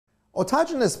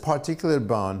Autogenous particulate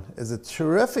bone is a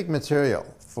terrific material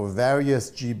for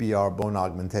various GBR bone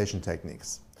augmentation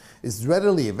techniques. It's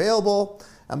readily available,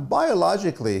 and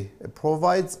biologically, it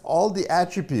provides all the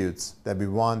attributes that we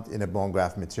want in a bone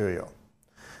graft material.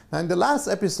 Now, in the last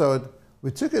episode,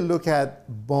 we took a look at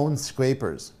bone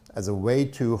scrapers as a way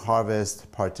to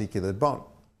harvest particulate bone.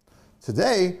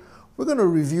 Today, we're going to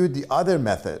review the other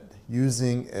method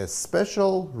using a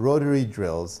special rotary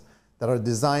drills that are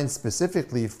designed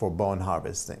specifically for bone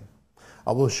harvesting.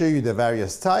 I will show you the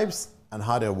various types and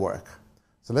how they work.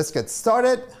 So let's get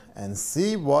started and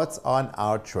see what's on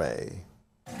our tray.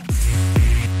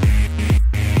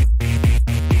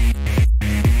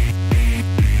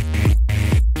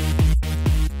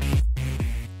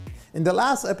 In the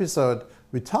last episode,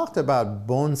 we talked about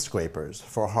bone scrapers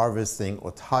for harvesting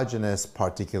autogenous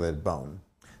particulate bone.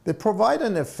 They provide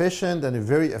an efficient and a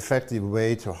very effective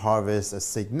way to harvest a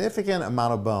significant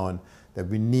amount of bone that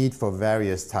we need for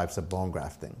various types of bone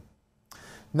grafting.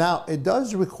 Now, it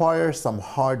does require some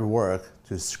hard work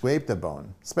to scrape the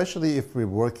bone, especially if we're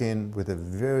working with a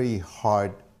very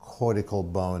hard cortical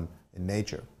bone in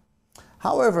nature.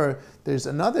 However, there's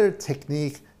another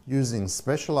technique using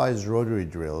specialized rotary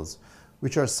drills,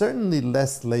 which are certainly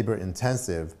less labor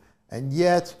intensive and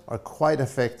yet are quite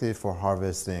effective for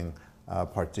harvesting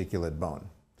particulate bone.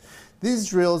 These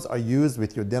drills are used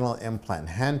with your dental implant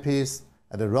handpiece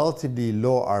at a relatively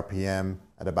low RPM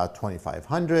at about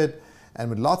 2500 and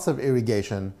with lots of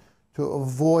irrigation to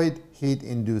avoid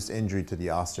heat-induced injury to the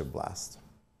osteoblast.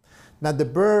 Now, the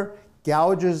burr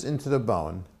gouges into the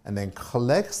bone and then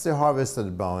collects the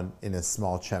harvested bone in a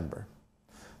small chamber.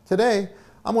 Today,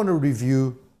 I'm going to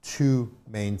review two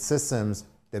main systems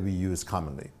that we use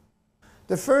commonly.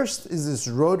 The first is this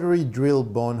rotary drill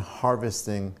bone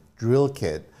harvesting drill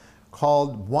kit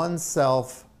called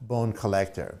OneSelf Bone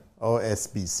Collector,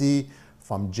 OSBC,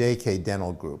 from JK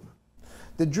Dental Group.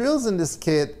 The drills in this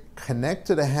kit connect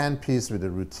to the handpiece with a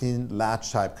routine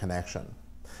latch type connection.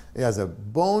 It has a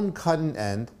bone cutting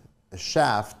end, a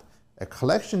shaft, a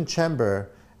collection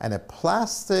chamber, and a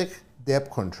plastic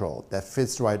depth control that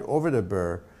fits right over the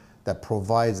burr that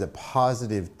provides a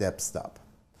positive depth stop.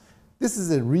 This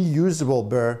is a reusable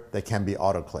burr that can be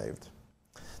autoclaved.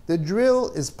 The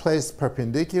drill is placed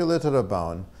perpendicular to the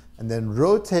bone and then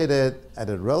rotated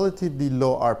at a relatively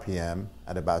low RPM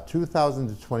at about 2000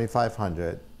 to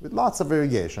 2500 with lots of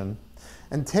irrigation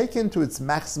and taken to its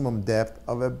maximum depth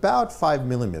of about 5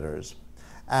 millimeters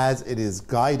as it is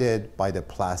guided by the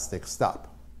plastic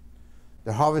stop.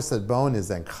 The harvested bone is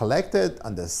then collected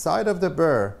on the side of the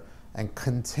burr and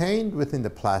contained within the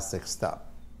plastic stop.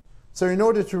 So in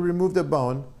order to remove the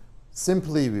bone,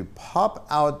 simply we pop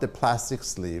out the plastic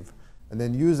sleeve and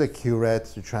then use a curette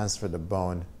to transfer the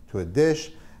bone to a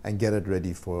dish and get it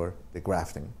ready for the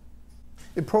grafting.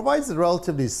 It provides a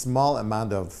relatively small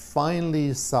amount of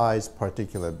finely sized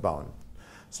particulate bone.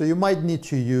 So you might need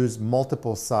to use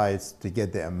multiple sides to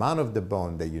get the amount of the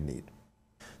bone that you need.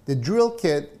 The drill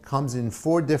kit comes in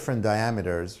 4 different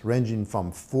diameters ranging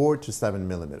from 4 to 7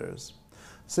 millimeters.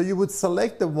 So you would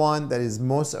select the one that is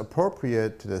most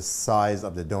appropriate to the size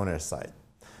of the donor site.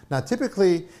 Now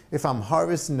typically, if I'm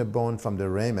harvesting the bone from the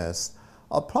ramus,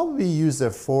 I'll probably use a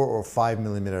 4 or 5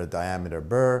 millimeter diameter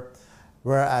burr,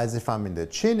 whereas if I'm in the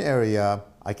chin area,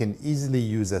 I can easily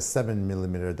use a 7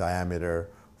 millimeter diameter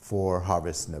for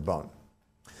harvesting the bone.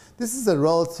 This is a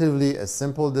relatively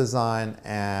simple design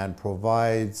and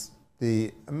provides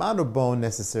the amount of bone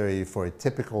necessary for a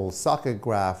typical socket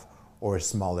graft or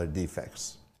smaller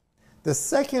defects. The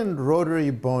second rotary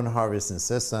bone harvesting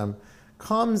system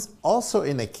comes also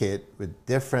in a kit with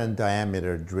different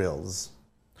diameter drills.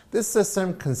 This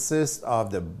system consists of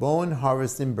the bone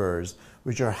harvesting burrs,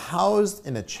 which are housed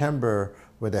in a chamber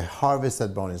where the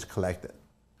harvested bone is collected.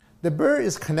 The burr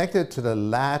is connected to the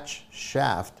latch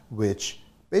shaft, which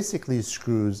basically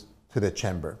screws to the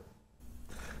chamber.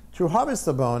 To harvest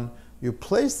the bone, you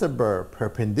place the burr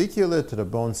perpendicular to the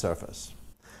bone surface.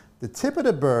 The tip of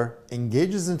the burr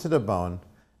engages into the bone,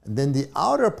 and then the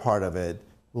outer part of it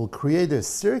will create a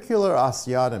circular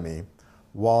osteotomy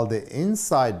while the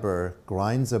inside burr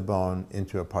grinds the bone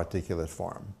into a particulate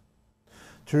form.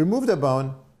 To remove the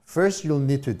bone, first you'll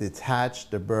need to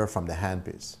detach the burr from the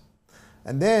handpiece.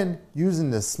 And then,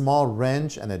 using a small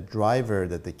wrench and a driver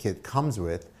that the kit comes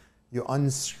with, you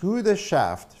unscrew the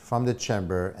shaft from the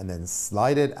chamber and then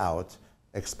slide it out,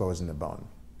 exposing the bone.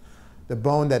 The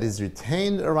bone that is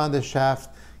retained around the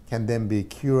shaft can then be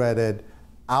curetted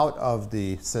out of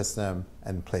the system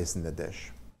and placed in the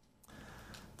dish.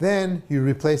 Then you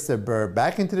replace the burr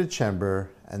back into the chamber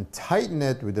and tighten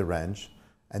it with the wrench,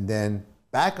 and then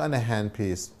back on the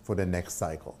handpiece for the next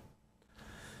cycle.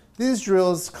 These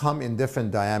drills come in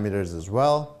different diameters as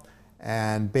well,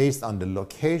 and based on the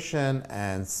location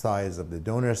and size of the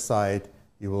donor site,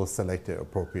 you will select the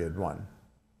appropriate one.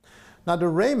 Now the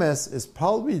ramus is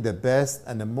probably the best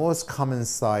and the most common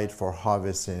site for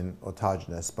harvesting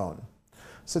autogenous bone.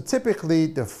 So typically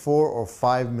the 4 or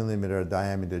 5 millimeter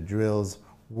diameter drills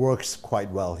works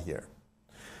quite well here.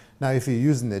 Now if you're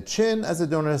using the chin as a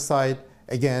donor site,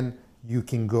 again, you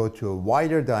can go to a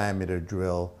wider diameter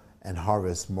drill and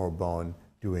harvest more bone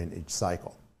during each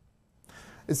cycle.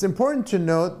 It's important to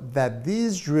note that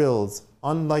these drills,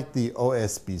 unlike the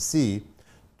OSBC,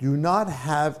 do not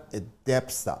have a depth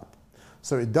stop.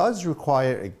 So it does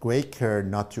require a great care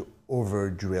not to over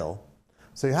drill.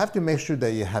 So you have to make sure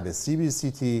that you have a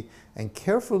CBCT and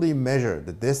carefully measure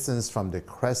the distance from the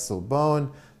crestal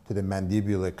bone to the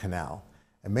mandibular canal.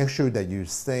 And make sure that you're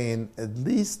staying at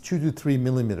least 2 to 3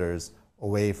 millimeters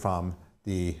away from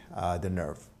the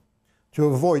nerve. To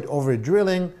avoid over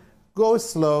drilling, go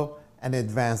slow and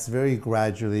advance very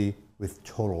gradually with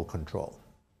total control.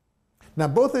 Now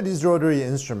both of these rotary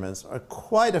instruments are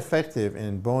quite effective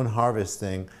in bone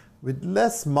harvesting with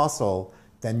less muscle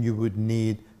than you would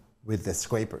need with the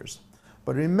scrapers.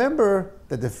 But remember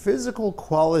that the physical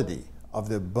quality of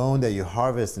the bone that you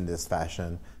harvest in this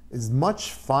fashion is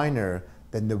much finer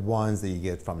than the ones that you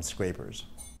get from scrapers.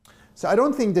 So I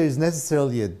don't think there's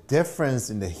necessarily a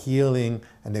difference in the healing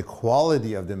and the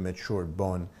quality of the matured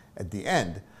bone at the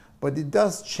end, but it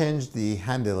does change the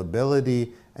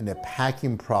handleability and the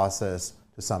packing process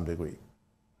to some degree.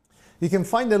 You can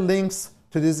find the links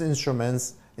to these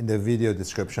instruments in the video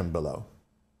description below.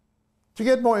 To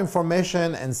get more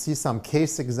information and see some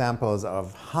case examples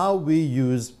of how we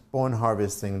use bone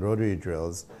harvesting rotary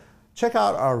drills, check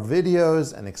out our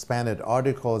videos and expanded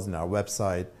articles in our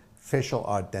website,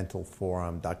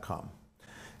 facialartdentalforum.com.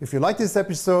 If you like this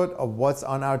episode of What's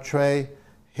on Our Tray,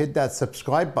 hit that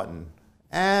subscribe button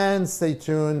and stay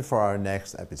tuned for our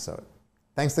next episode.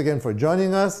 Thanks again for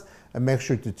joining us, and make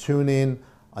sure to tune in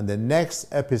on the next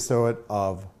episode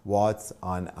of What's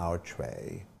on Our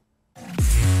Tray.